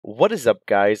What is up,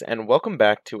 guys, and welcome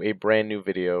back to a brand new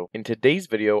video. In today's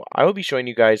video, I will be showing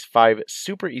you guys 5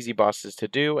 super easy bosses to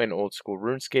do in old school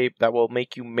RuneScape that will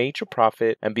make you major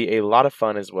profit and be a lot of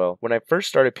fun as well. When I first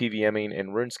started PVMing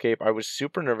in RuneScape, I was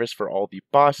super nervous for all the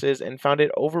bosses and found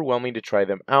it overwhelming to try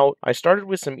them out. I started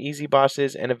with some easy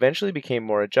bosses and eventually became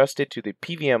more adjusted to the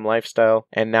PVM lifestyle,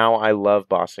 and now I love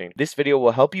bossing. This video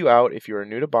will help you out if you are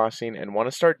new to bossing and want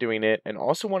to start doing it and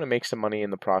also want to make some money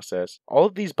in the process. All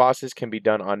of these bosses can be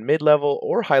done on mid-level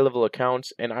or high-level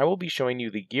accounts, and I will be showing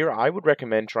you the gear I would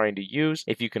recommend trying to use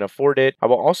if you can afford it. I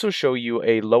will also show you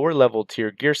a lower level tier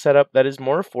gear setup that is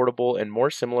more affordable and more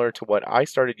similar to what I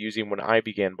started using when I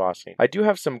began bossing. I do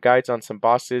have some guides on some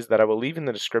bosses that I will leave in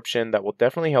the description that will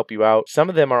definitely help you out. Some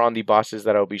of them are on the bosses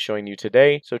that I will be showing you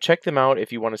today, so check them out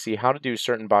if you want to see how to do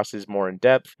certain bosses more in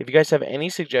depth. If you guys have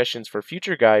any suggestions for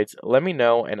future guides, let me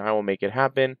know and I will make it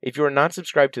happen. If you are not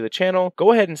subscribed to the channel,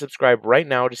 go ahead and subscribe right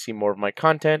now to see more of my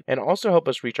content and also help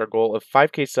us reach our goal of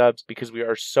 5K subs because we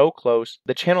are so close.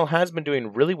 The channel has been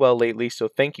doing really well lately, so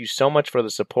thank you so much for the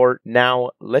support.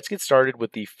 Now, let's get started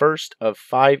with the first of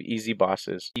 5 easy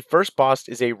bosses. The first boss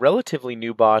is a relatively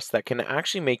new boss that can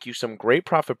actually make you some great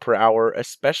profit per hour,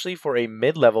 especially for a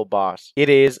mid-level boss. It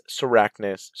is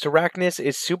Sarachnis. Sarachnis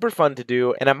is super fun to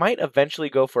do, and I might eventually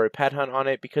go for a pet hunt on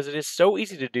it because it is so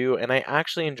easy to do and I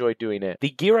actually enjoy doing it.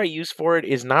 The gear I use for it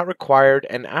is not required,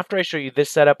 and after I show you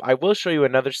this setup, I will show you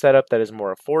another setup that is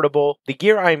more affordable. The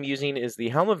gear I am using is the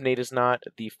Helm of Nadasnot,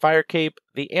 the Fire Cape,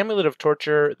 the Amulet of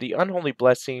Torture, the Unholy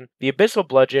Blessing, the Abyssal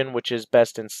Bludgeon, which is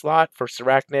best in slot for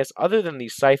Sarachnis, other than the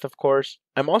Scythe of course.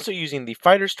 I'm also using the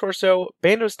Fighter's Torso,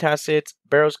 Bando's Tassets,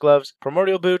 Barrows Gloves,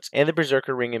 Primordial Boots, and the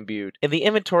Berserker Ring imbued. In the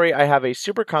inventory, I have a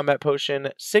Super Combat Potion,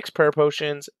 6 Prayer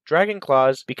Potions, Dragon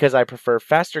Claws because I prefer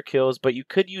faster kills, but you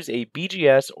could use a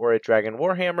BGS or a Dragon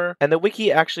Warhammer, and the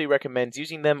wiki actually recommends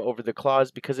using them over the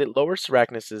Claws because it lowers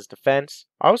Sarachnis' defense.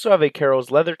 I also have a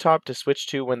Carol's Leather Top to switch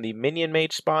to when the Minion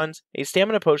Mage spawns, a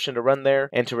Stamina Potion to run there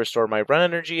and to restore my run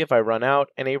energy if I run out,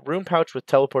 and a Rune Pouch with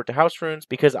Teleport to House Runes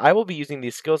because I will be using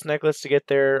the Skills Necklace to get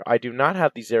there. I do not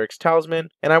have the Xerix Talisman,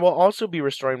 and I will also be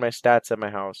restoring my stats at my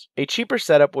house. A cheaper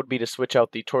setup would be to switch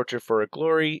out the Torture for a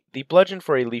Glory, the Bludgeon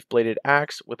for a Leaf-Bladed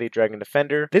Axe with a Dragon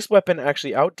Defender. This weapon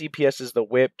actually out DPSs the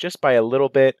Whip just by a little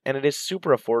bit, and it is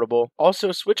super affordable.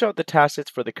 Also, switch out the Tassets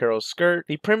for the Carol's Skirt,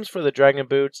 the Prims for the Dragon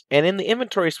Boots, and in the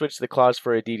inventory switch the Claws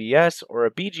for a DDS or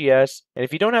a BGS, and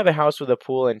if you don't have a house with a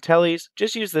pool and tellies,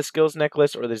 just use the Skills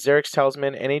Necklace or the Xerix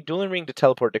Talisman and a Dueling Ring to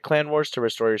teleport to Clan Wars to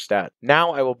restore your stats.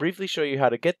 Now I will briefly show you how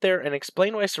to get there and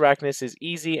explain why Sarachnis is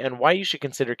easy and why you should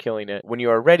consider killing it. When you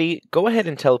are ready, go ahead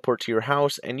and teleport to your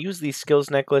house and use the Skills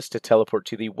Necklace to teleport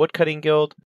to the Woodcutting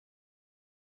Guild.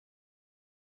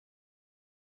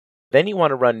 Then you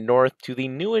want to run north to the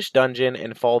newest dungeon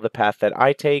and follow the path that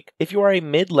I take. If you are a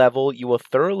mid-level, you will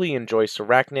thoroughly enjoy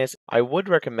Sarachnis. I would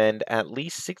recommend at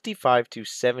least 65 to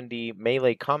 70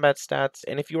 melee combat stats,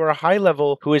 and if you are a high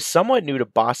level who is somewhat new to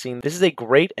bossing, this is a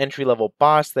great entry-level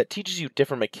boss that teaches you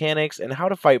different mechanics and how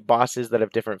to fight bosses that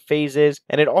have different phases,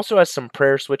 and it also has some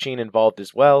prayer switching involved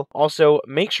as well. Also,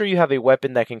 make sure you have a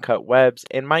weapon that can cut webs.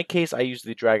 In my case, I use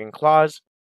the Dragon Claws.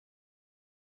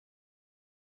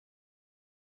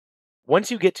 Once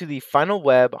you get to the final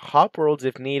web, hop worlds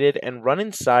if needed and run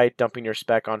inside, dumping your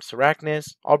spec on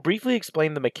Sarachnis. I'll briefly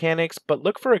explain the mechanics, but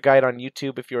look for a guide on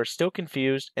YouTube if you are still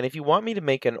confused, and if you want me to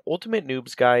make an ultimate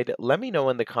noobs guide, let me know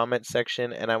in the comments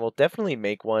section and I will definitely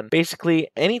make one. Basically,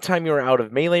 anytime you are out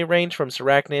of melee range from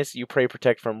Sarachnis, you pray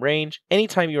protect from range.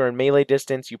 Anytime you are in melee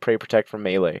distance, you pray protect from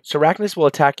melee. Sarachnis will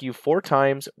attack you 4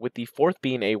 times, with the 4th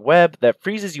being a web that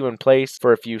freezes you in place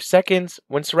for a few seconds.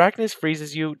 When Sarachnis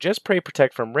freezes you, just pray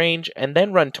protect from range and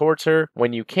then run towards her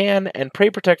when you can and pray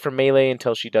protect from melee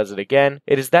until she does it again.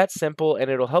 It is that simple, and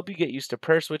it'll help you get used to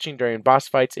prayer switching during boss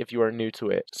fights if you are new to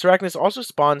it. Sarachnis also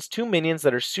spawns 2 minions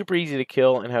that are super easy to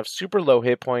kill and have super low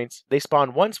hit points. They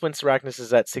spawn once when Sarachnis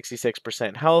is at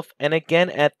 66% health and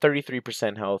again at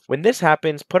 33% health. When this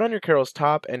happens, put on your Carol's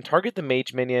top and target the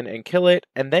mage minion and kill it,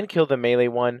 and then kill the melee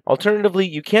one. Alternatively,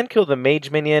 you can kill the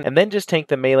mage minion and then just tank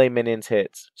the melee minion's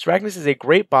hits. Sarachnis is a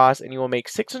great boss, and you will make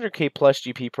 600k plus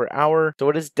GP per hour, so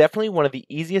it is definitely one of the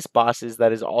easiest bosses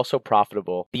that is also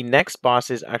profitable. The next boss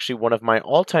is actually one of my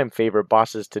all-time favorite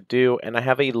bosses to do, and I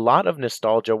have a lot of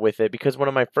nostalgia with it because one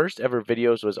of my first ever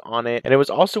videos was on it, and it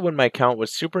was also when my account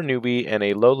was super newbie and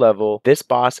a low level. This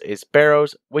boss is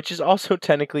Barrows, which is also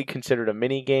technically considered a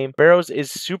mini game. Barrows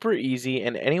is super easy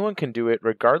and anyone can do it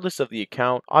regardless of the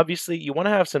account. Obviously, you want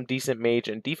to have some decent mage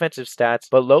and defensive stats,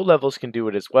 but low levels can do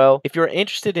it as well. If you're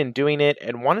interested in doing it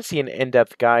and want to see an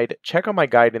in-depth guide, check out my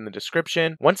guide in the the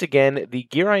description. Once again, the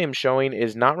gear I am showing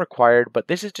is not required, but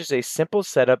this is just a simple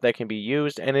setup that can be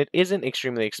used, and it isn't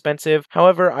extremely expensive.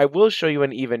 However, I will show you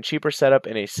an even cheaper setup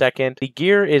in a second. The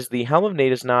gear is the Helm of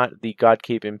Natives Knot, the God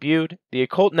Cape Imbued, the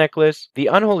Occult Necklace, the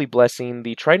Unholy Blessing,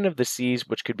 the Trident of the Seas,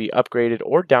 which could be upgraded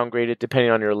or downgraded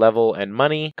depending on your level and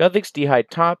money, Guthix D'hide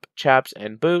Top, Chaps,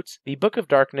 and Boots, the Book of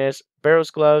Darkness,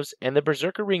 Barrows gloves, and the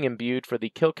Berserker ring imbued for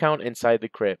the kill count inside the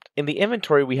crypt. In the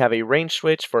inventory, we have a range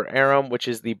switch for Aram, which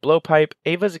is the blowpipe,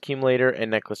 Ava's accumulator,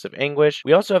 and Necklace of Anguish.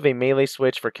 We also have a melee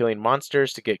switch for killing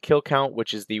monsters to get kill count,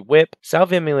 which is the whip,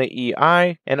 Salve Amulet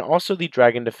EI, and also the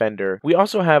Dragon Defender. We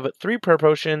also have 3 prayer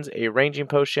potions, a ranging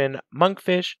potion,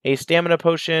 monkfish, a stamina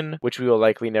potion, which we will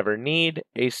likely never need,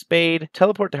 a spade,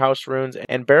 teleport to house runes,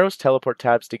 and Barrows teleport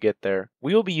tabs to get there.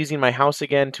 We will be using my house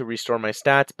again to restore my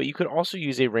stats, but you could also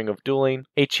use a ring of dueling.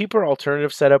 A cheaper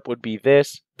alternative setup would be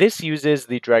this. This uses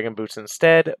the dragon boots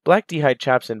instead, black D'hide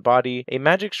chaps and body, a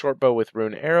magic shortbow with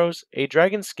rune arrows, a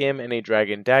dragon skim and a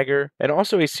dragon dagger, and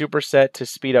also a superset to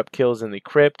speed up kills in the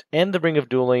crypt, and the ring of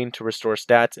dueling to restore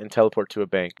stats and teleport to a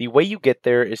bank. The way you get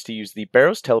there is to use the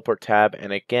Barrows teleport tab,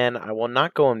 and again, I will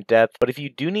not go in depth, but if you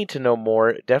do need to know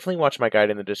more, definitely watch my guide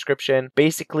in the description.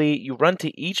 Basically, you run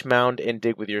to each mound and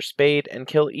dig with your spade and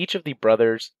kill each of the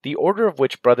brothers. The order of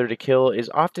which brother to kill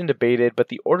is often debated, but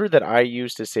the order that I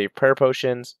use to save prayer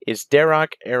potions is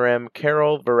Darok, Aram,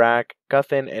 Carol, Varak,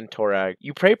 Guthin, and Torag.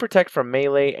 You pray protect from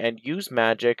melee and use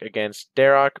magic against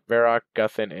Darok, Varak,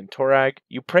 Guthin, and Torag.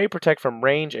 You pray protect from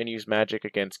range and use magic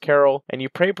against Carol, and you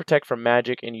pray protect from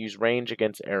magic and use range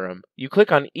against Aram. You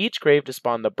click on each grave to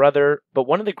spawn the brother, but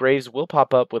one of the graves will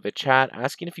pop up with a chat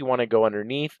asking if you want to go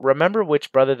underneath. Remember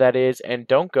which brother that is and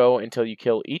don't go until you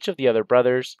kill each of the other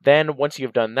brothers. Then, once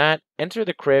you've done that, enter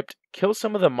the crypt, kill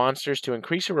some of the monsters to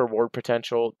increase your reward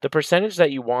potential. The percentage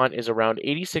that you want is around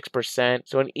 86%,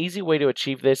 so an easy way to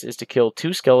achieve this is to kill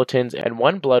 2 skeletons and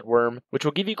 1 bloodworm, which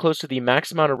will give you close to the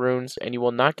max amount of runes, and you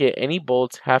will not get any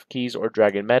bolts, half keys, or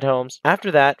dragon medhelms.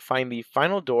 After that, find the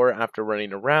final door after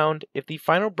running around. If the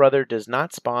final brother does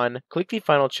not spawn, click the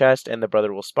final chest and the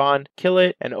brother will spawn, kill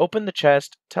it, and open the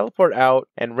chest, teleport out,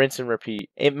 and rinse and repeat.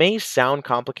 It may sound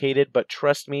complicated, but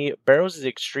trust me, Barrows is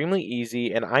extremely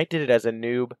easy, and I did it as a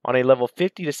noob on a level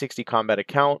 50 to 60 combat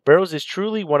account. Barrows is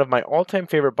truly one of my all-time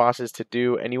favorite bosses to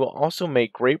do, and you will also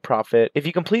make great profit. If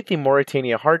you complete the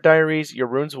Mauritania Heart Diaries, your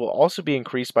runes will also be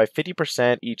increased by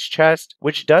 50% each chest,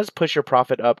 which does push your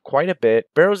profit up quite a bit.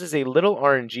 Barrows is a little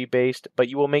RNG based, but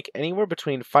you will make anywhere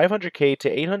between 500k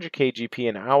to 800k GP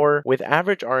an hour with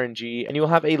average RNG, and you will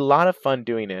have a lot of fun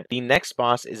doing it. The next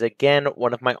boss is again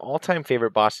one of my all-time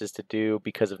favorite bosses to do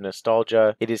because of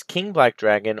nostalgia. It is King Black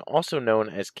Dragon, also known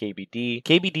as KBD.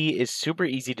 KBD is super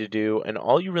easy to do, and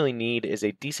all you really need is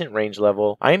a decent range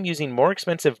level. I am using more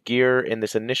expensive gear in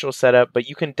this initial setup, but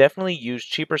you can definitely use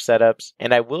cheaper setups,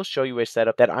 and I will show you a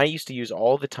setup that I used to use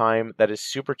all the time that is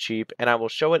super cheap, and I will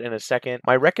show it in a second.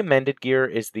 My recommended gear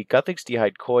is the Guthix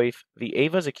D'hide Coif, the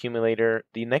Ava's Accumulator,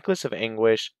 the Necklace of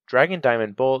Anguish, Dragon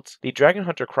Diamond Bolts, the Dragon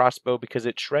Hunter Crossbow because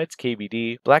it shreds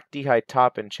KBD, Black D'hide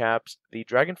Top and Chaps, the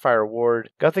Dragonfire Ward,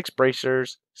 Guthix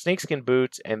Bracers, Snakeskin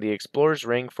Boots, and the Explorer's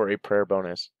Ring for a prayer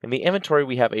bonus. In the inventory,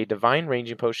 we have a Divine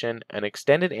Ranging Potion, an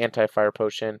Extended Anti-Fire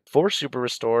Potion, 4 Super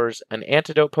Restores, an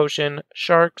Antidote Potion,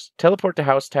 Sharks, Teleport to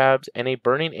House tabs, and a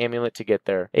Burning Amulet to get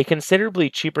there. A considerably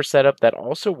cheaper setup that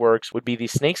also works would be the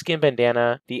Snakeskin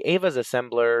Bandana, the Ava's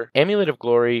Assembler, Amulet of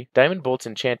Glory, Diamond Bolts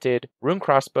Enchanted, Rune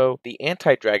Crossbow, the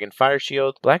Anti-Dragon Fire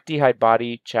Shield, Black D'hide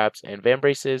Body, Chaps, and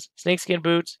Vambraces, Snakeskin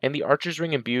Boots, and the Archer's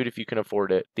Ring Imbued if you can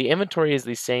afford it. The inventory is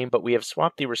the same, but we have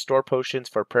swapped the Restore Potions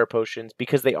for Prayer Potions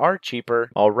because they are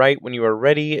cheaper. Alright, when you are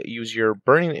ready, use your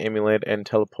Burning Amulet and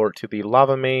teleport to the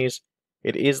Lava Maze.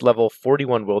 It is level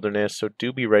 41 Wilderness, so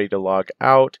do be ready to log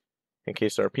out. In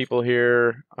case there are people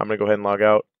here, I'm going to go ahead and log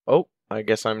out. Oh, I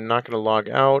guess I'm not going to log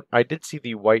out. I did see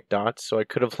the white dots, so I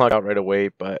could have logged out right away,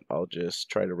 but I'll just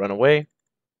try to run away.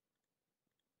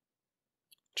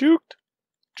 Juked!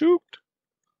 Juked!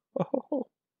 Oh.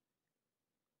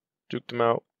 Juked him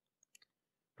out.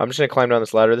 I'm just going to climb down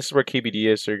this ladder. This is where KBD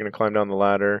is, so you're going to climb down the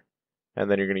ladder, and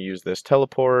then you're going to use this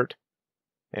teleport,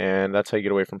 and that's how you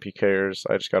get away from PKers.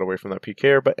 I just got away from that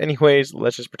PKer, but anyways,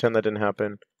 let's just pretend that didn't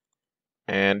happen.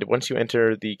 And once you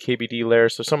enter the KBD lair,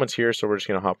 so someone's here, so we're just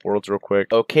going to hop worlds real quick.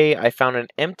 Okay, I found an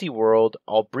empty world.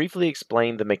 I'll briefly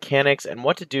explain the mechanics and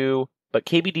what to do but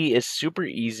KBD is super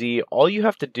easy. All you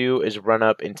have to do is run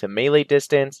up into melee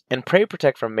distance and pray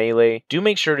protect from melee. Do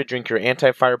make sure to drink your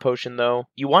anti-fire potion though.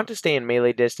 You want to stay in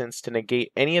melee distance to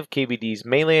negate any of KBD's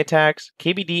melee attacks.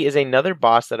 KBD is another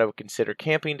boss that I would consider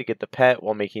camping to get the pet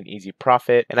while making easy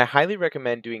profit, and I highly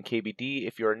recommend doing KBD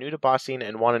if you are new to bossing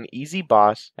and want an easy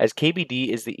boss, as KBD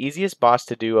is the easiest boss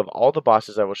to do of all the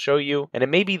bosses I will show you, and it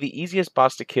may be the easiest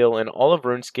boss to kill in all of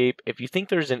RuneScape. If you think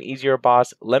there's an easier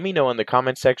boss, let me know in the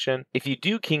comment section. If you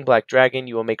do King Black Dragon,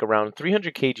 you will make around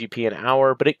 300k GP an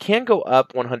hour, but it can go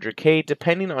up 100k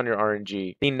depending on your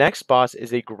RNG. The next boss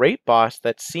is a great boss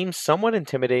that seems somewhat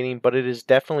intimidating, but it is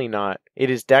definitely not. It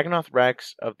is Dagannoth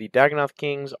Rex of the Dagannoth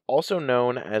Kings, also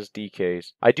known as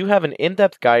DKs. I do have an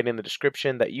in-depth guide in the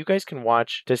description that you guys can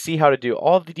watch to see how to do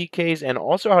all of the DKs and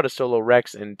also how to solo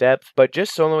Rex in depth, but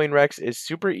just soloing Rex is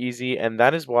super easy, and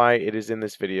that is why it is in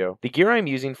this video. The gear I'm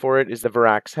using for it is the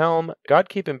Varax Helm, God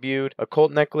Cape Imbued,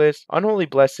 Occult Necklace, Unholy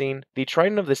Blessing, the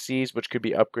Trident of the Seas, which could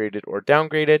be upgraded or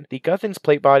downgraded, the Guthin's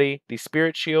Plate Body, the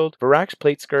Spirit Shield, Varax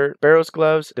Plate Skirt, Barrows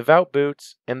Gloves, Devout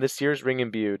Boots, and the Seer's Ring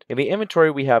Imbued. In the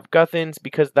inventory we have Guthin's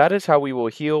because that is how we will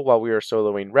heal while we are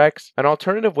soloing Rex. An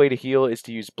alternative way to heal is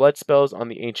to use blood spells on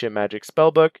the Ancient Magic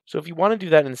Spellbook, so if you want to do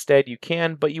that instead you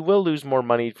can, but you will lose more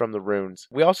money from the runes.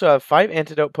 We also have 5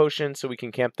 antidote potions so we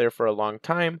can camp there for a long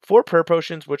time, 4 prayer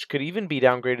potions which could even be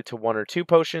downgraded to 1 or 2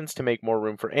 potions to make more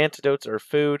room for antidotes or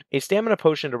food, a stamina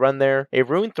potion to run there, a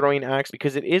rune throwing axe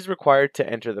because it is required to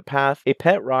enter the path, a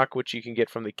pet rock which you can get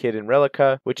from the kid in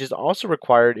Relica, which is also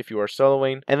required if you are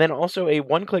soloing, and then also a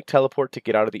one-click teleport to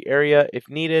get out of the area if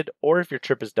needed or if your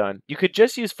trip is done. You could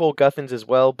just use full Guthin's as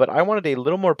well, but I wanted a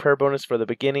little more prayer bonus for the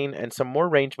beginning and some more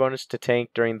range bonus to tank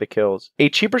during the kills. A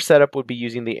cheaper setup would be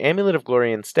using the Amulet of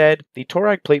Glory instead, the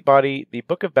Torag Plate Body, the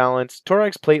Book of Balance,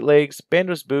 Torag's Plate Legs,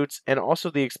 Bandos Boots, and also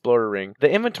the Explorer Ring.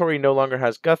 The inventory no longer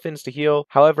has Guthin's to heal,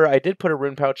 however I did put a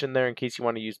rune pouch in there in case you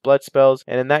want to use blood spells,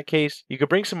 and in that case you could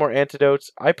bring some more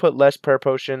antidotes. I put less prayer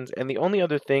potions, and the only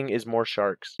other thing is more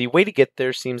sharks. The way to get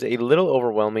there seems a little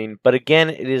overwhelming, but again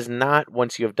it is not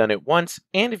once you have done it once,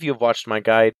 and if you have watched my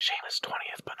guide, shameless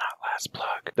 20th but not last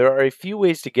plug. There are a few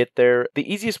ways to get there.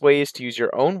 The easiest way is to use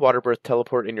your own water birth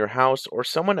teleport in your house or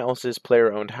someone else's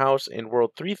player-owned house in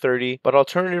World 330, but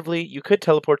alternatively, you could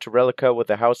teleport to Relica with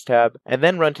the house tab, and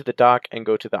then run to the dock and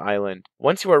go to the island.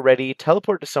 Once you are ready,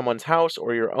 teleport to someone's house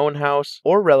or your own house,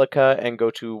 or Relica and go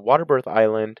to Waterbirth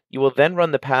Island. You will then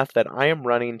run the path that I am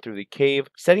running through the cave,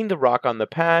 setting the rock on the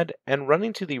pad, and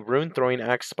running to the rune throwing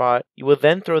axe spot. You will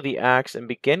then throw the axe and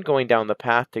begin going down the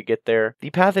path to get there. The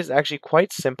path is actually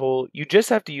quite simple. You just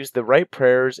have to use the right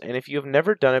prayers, and if you have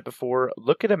never done it before,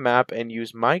 look at a map and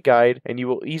use my guide and you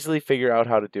will easily figure out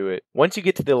how to do it. Once you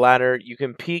get to the ladder, you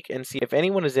can peek and see if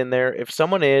anyone is in there. If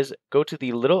someone is, go to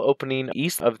the little opening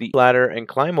east of the ladder and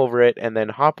climb over it and then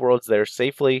hop worlds there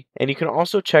safely. And you can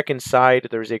also check inside.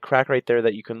 There's a crack right there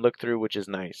that you can look through, which is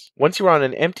nice. Once you are on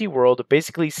an empty world,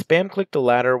 basically spam click the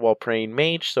ladder while praying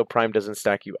mage so prime doesn't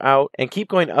stack you out, and keep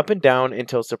going up and down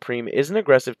until supreme isn't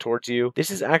aggressive towards you.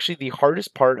 This is actually the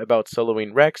hardest part about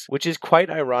soloing Rex, which is quite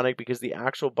ironic because the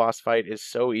actual boss fight is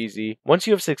so easy. Once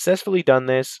you have successfully done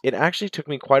this, it actually took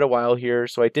me quite a while here,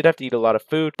 so I did have to eat a lot of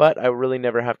food, but I really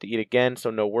never have to eat again, so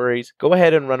no worries. Go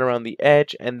ahead and run around the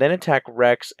edge and then attack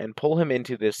Rex and pull him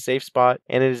into this safe spot,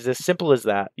 and it is as simple as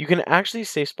that. You can actually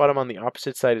safe spot him on the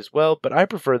opposite side as well, but I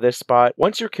prefer this spot.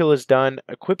 Once your kill is done,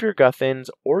 equip your Guthin's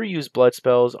or use blood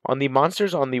spells on the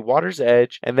monsters on the water's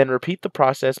edge, and then repeat the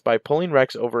process by pulling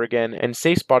Rex over again and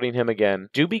safe spotting him again.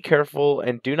 Do be careful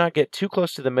and do not get too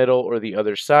close to the middle or the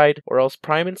other side, or else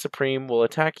Prime and Supreme will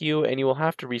attack you and you will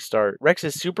have to restart. Rex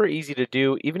is super easy to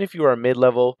do even if you are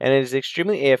mid-level, and it is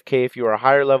extremely AFK if you are a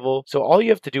higher level, so all you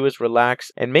have to do is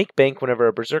relax and make bank whenever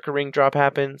a Berserker Ring drop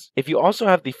happens. If you also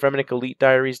have the Fremenic Elite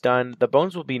Diaries done, the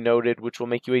bones will be noted, which will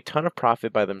make you a ton of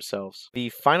profit by themselves. The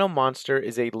final monster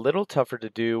is a little tougher to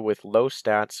do with low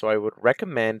stats, so I would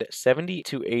recommend 70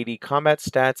 to 80 combat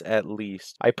stats at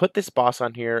least. I put this boss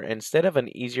on here instead of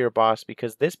an easier boss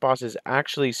because this boss is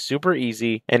actually super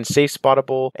easy and safe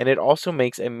spottable, and it also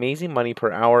makes amazing money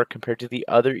per hour compared to the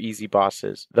other easy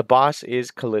bosses. The boss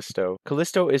is Callisto.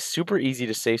 Callisto is super easy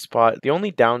to safe spot. The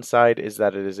only downside is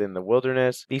that it is in the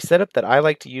wilderness. The setup that I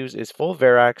like to use is full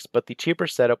Varax, but the cheaper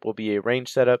setup will be a range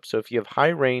setup, so if you have high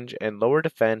range and lower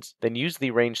defense, then use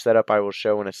the range setup I will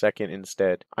show in a second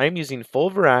instead. I am using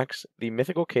full Varax, the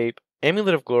mythical cape,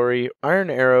 Amulet of Glory, Iron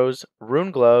Arrows,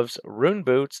 Rune Gloves, Rune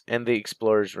Boots, and the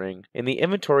Explorer's Ring. In the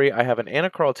inventory, I have an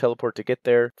Anacrawl Teleport to get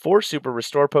there, 4 Super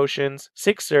Restore Potions,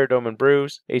 6 Ceradome and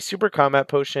Brews, a Super Combat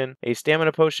Potion, a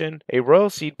Stamina Potion, a Royal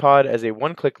Seed Pod as a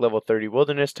one-click level 30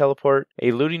 Wilderness Teleport,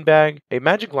 a Looting Bag, a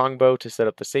Magic Longbow to set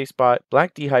up the safe spot,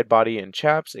 Black D'hide Body and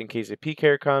Chaps in case a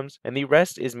PKer comes, and the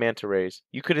rest is Manta Rays.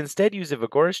 You could instead use a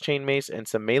Vigorous Chain Mace and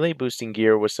some melee boosting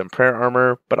gear with some prayer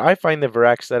armor, but I find the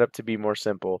Virac setup to be more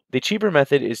simple. The cheaper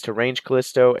method is to range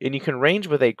Callisto, and you can range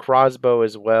with a crossbow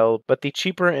as well, but the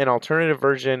cheaper and alternative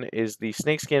version is the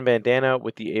Snakeskin Bandana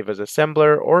with the Ava's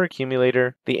Assembler or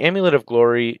Accumulator, the Amulet of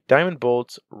Glory, Diamond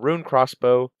Bolts, Rune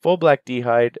Crossbow, Full Black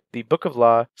D'hide, the Book of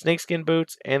Law, Snakeskin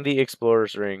Boots, and the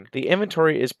Explorer's Ring. The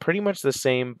inventory is pretty much the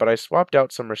same, but I swapped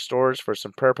out some Restores for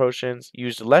some Prayer Potions,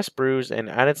 used less Brews, and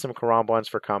added some Karambwans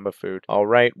for combo food.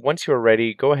 Alright, once you are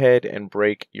ready, go ahead and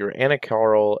break your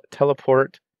Anacrawl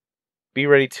Teleport. Be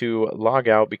ready to log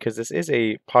out because this is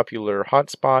a popular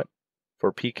hotspot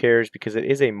for PKers because it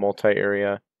is a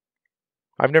multi-area.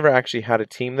 I've never actually had a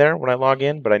team there when I log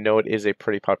in, but I know it is a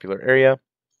pretty popular area.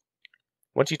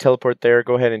 Once you teleport there,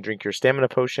 go ahead and drink your stamina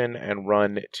potion and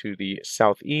run to the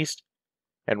southeast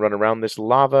and run around this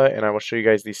lava, and I will show you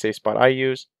guys the safe spot I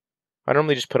use. I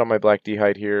normally just put on my Black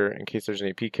D'hide here in case there's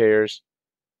any PKers.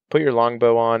 Put your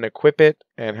longbow on, equip it,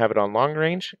 and have it on long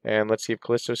range, and let's see if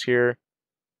Callisto's here.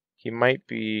 He might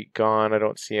be gone. I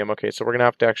don't see him. Okay, so we're going to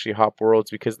have to actually hop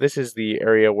worlds because this is the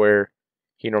area where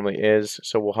he normally is.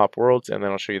 So we'll hop worlds and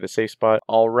then I'll show you the safe spot.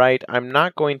 Alright, I'm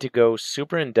not going to go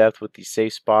super in depth with the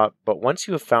safe spot, but once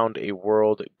you have found a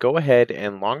world, go ahead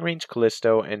and long range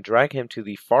Callisto and drag him to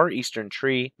the far eastern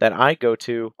tree that I go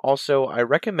to. Also, I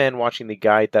recommend watching the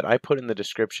guide that I put in the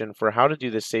description for how to do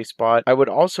this safe spot. I would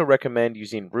also recommend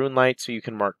using Rune Light so you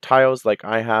can mark tiles like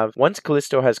I have. Once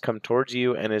Callisto has come towards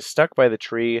you and is stuck by the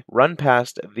tree, run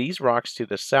past these rocks to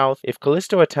the south. If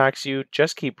Callisto attacks you,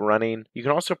 just keep running. You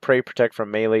can also pray protect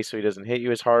from melee so he doesn't hit you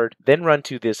as hard. Then run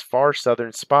to this far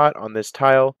southern spot on this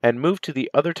tile and move to the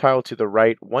other tile to the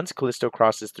right once Callisto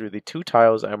crosses through the 2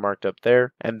 tiles I marked up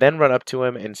there, and then run up to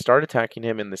him and start attacking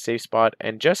him in the safe spot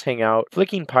and just hang out,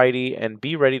 flicking piety, and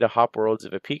be ready to hop worlds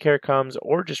if a PKer comes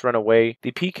or just run away.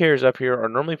 The PKers up here are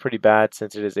normally pretty bad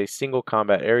since it is a single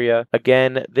combat area.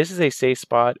 Again, this is a safe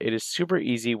spot. It is super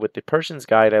easy with the person's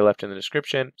guide I left in the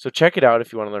description, so check it out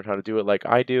if you want to learn how to do it like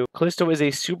I do. Callisto is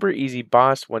a super easy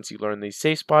boss once you learn these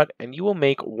safe spot, and you will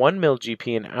make 1 mil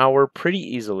GP an hour pretty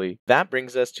easily. That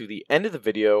brings us to the end of the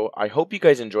video. I hope you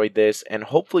guys enjoyed this, and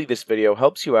hopefully this video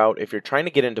helps you out if you're trying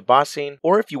to get into bossing,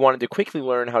 or if you wanted to quickly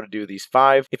learn how to do these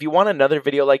 5. If you want another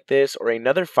video like this, or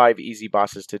another 5 easy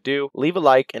bosses to do, leave a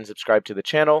like and subscribe to the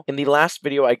channel. In the last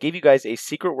video, I gave you guys a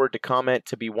secret word to comment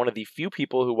to be one of the few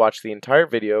people who watched the entire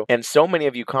video, and so many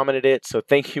of you commented it, so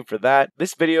thank you for that.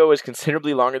 This video is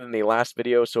considerably longer than the last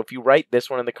video, so if you write this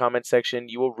one in the comment section,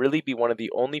 you will really be one of the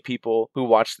only people who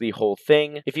watched the whole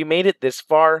thing. If you made it this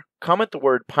far, comment the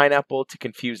word pineapple to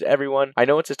confuse everyone. I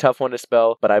know it's a tough one to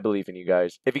spell, but I believe in you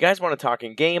guys. If you guys want to talk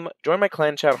in game, join my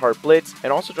clan chat Hartblitz,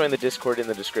 and also join the Discord in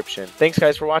the description. Thanks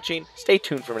guys for watching. Stay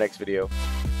tuned for my next video.